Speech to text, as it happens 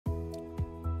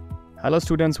Hello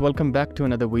students, welcome back to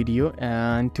another video,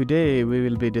 and today we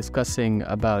will be discussing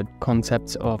about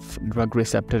concepts of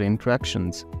drug-receptor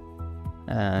interactions.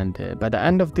 And by the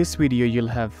end of this video, you'll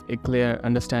have a clear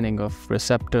understanding of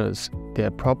receptors, their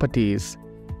properties,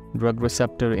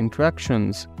 drug-receptor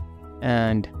interactions,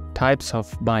 and types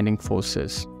of binding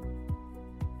forces.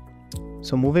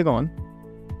 So moving on.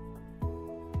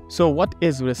 So what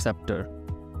is receptor?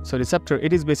 So receptor,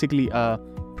 it is basically a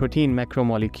protein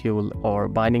macromolecule or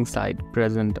binding site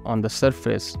present on the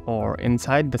surface or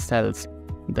inside the cells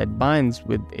that binds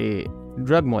with a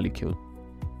drug molecule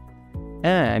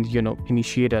and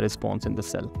initiate a response in the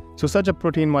cell. So such a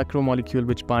protein macromolecule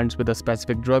which binds with a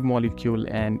specific drug molecule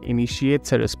and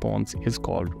initiates a response is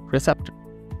called receptor.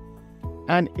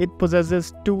 And it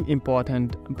possesses two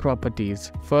important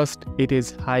properties. First, it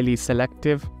is highly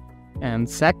selective, and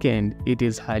second, it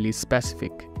is highly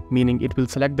specific, meaning it will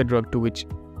select the drug to which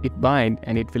it binds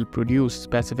and it will produce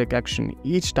specific action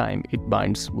each time it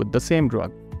binds with the same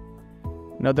drug.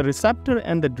 Now the receptor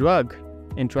and the drug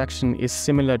interaction is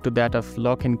similar to that of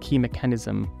lock and key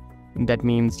mechanism. That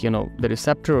means, the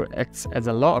receptor acts as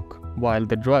a lock while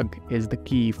the drug is the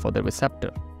key for the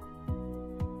receptor.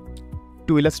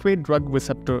 To illustrate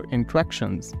drug-receptor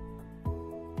interactions,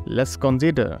 let's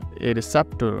consider a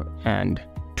receptor and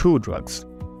two drugs.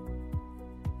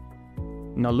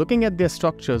 Now looking at their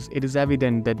structures, it is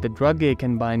evident that the drug A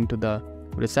can bind to the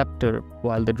receptor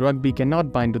while the drug B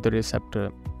cannot bind to the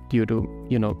receptor due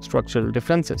to, structural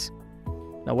differences.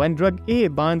 Now when drug A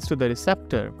binds to the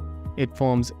receptor, it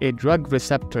forms a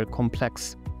drug-receptor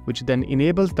complex, which then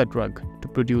enables the drug to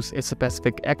produce a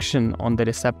specific action on the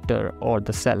receptor or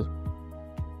the cell.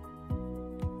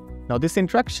 Now this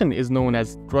interaction is known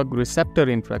as drug-receptor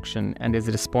interaction and is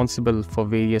responsible for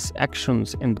various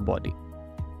actions in the body.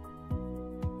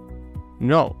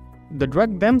 Now, the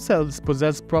drug themselves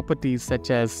possess properties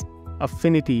such as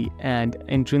affinity and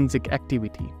intrinsic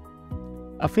activity.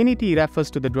 Affinity refers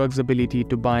to the drug's ability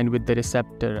to bind with the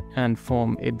receptor and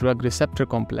form a drug-receptor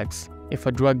complex. If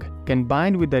a drug can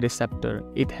bind with the receptor,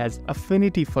 it has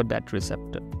affinity for that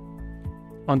receptor.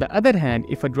 On the other hand,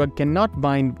 if a drug cannot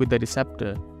bind with the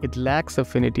receptor, it lacks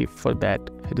affinity for that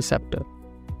receptor.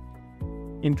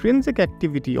 Intrinsic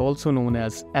activity, also known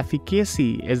as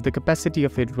efficacy, is the capacity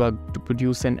of a drug to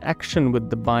produce an action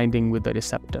with the binding with the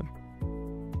receptor.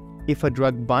 If a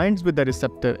drug binds with the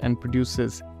receptor and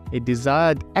produces a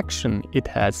desired action, it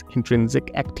has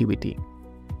intrinsic activity.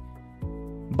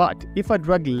 But if a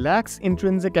drug lacks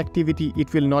intrinsic activity,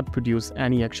 it will not produce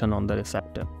any action on the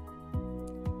receptor.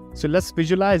 So let's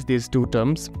visualize these two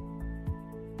terms.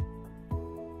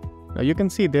 Now you can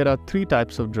see there are three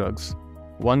types of drugs.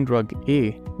 One drug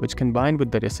A, which can bind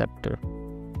with the receptor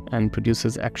and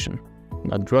produces action.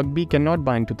 Now drug B cannot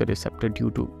bind to the receptor due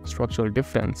to structural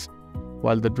difference,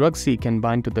 while the drug C can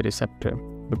bind to the receptor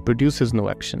but produces no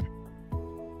action.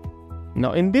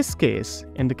 Now in this case,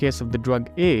 in the case of the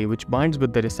drug A, which binds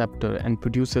with the receptor and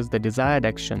produces the desired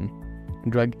action,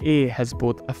 drug A has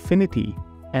both affinity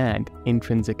and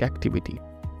intrinsic activity.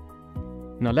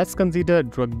 Now let's consider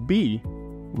drug B,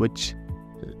 which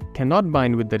cannot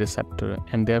bind with the receptor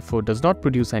and therefore does not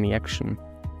produce any action.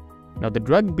 Now the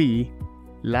drug B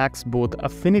lacks both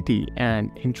affinity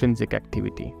and intrinsic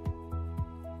activity.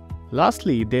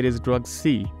 Lastly, there is drug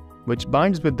C, which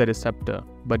binds with the receptor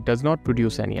but does not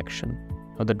produce any action.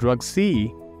 Now the drug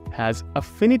C has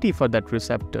affinity for that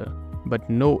receptor but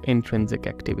no intrinsic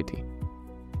activity.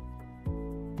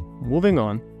 Moving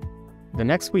on, the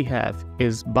next we have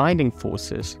is binding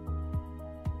forces.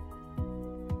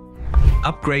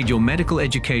 Upgrade your medical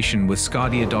education with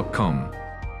sqadia.com,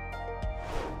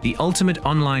 the ultimate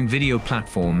online video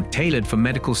platform tailored for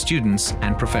medical students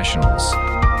and professionals.